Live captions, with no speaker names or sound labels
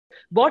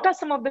What are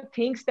some of the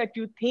things that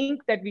you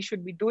think that we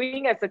should be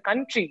doing as a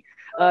country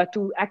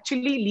to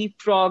actually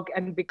leapfrog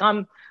and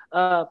become,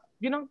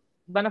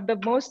 one of the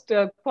most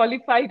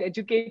qualified,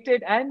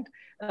 educated, and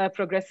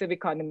progressive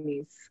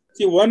economies?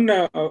 See, one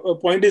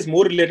point is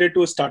more related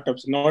to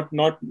startups, not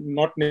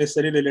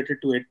necessarily related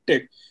to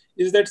edtech.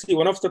 Is that, see,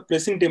 one of the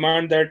pressing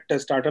demand that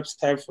startups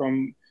have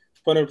from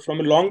a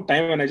long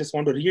time, and I just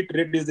want to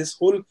reiterate, is this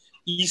whole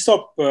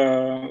ESOP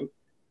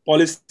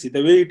policy,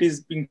 the way it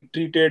is being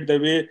treated, the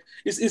way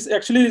is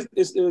actually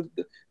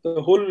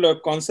the whole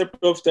concept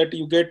of that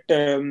you get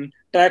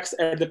tax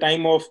at the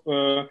time of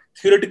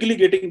theoretically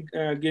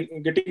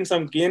getting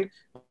some gain,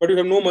 but you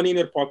have no money in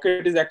your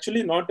pocket, is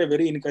actually not a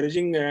very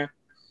encouraging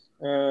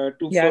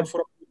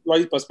for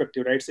employee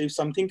perspective, right? So if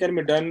something can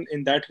be done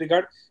in that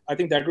regard, I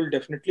think that will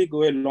definitely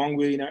go a long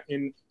way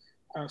in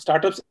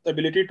startups'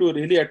 ability to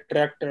really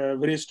attract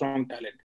very strong talent.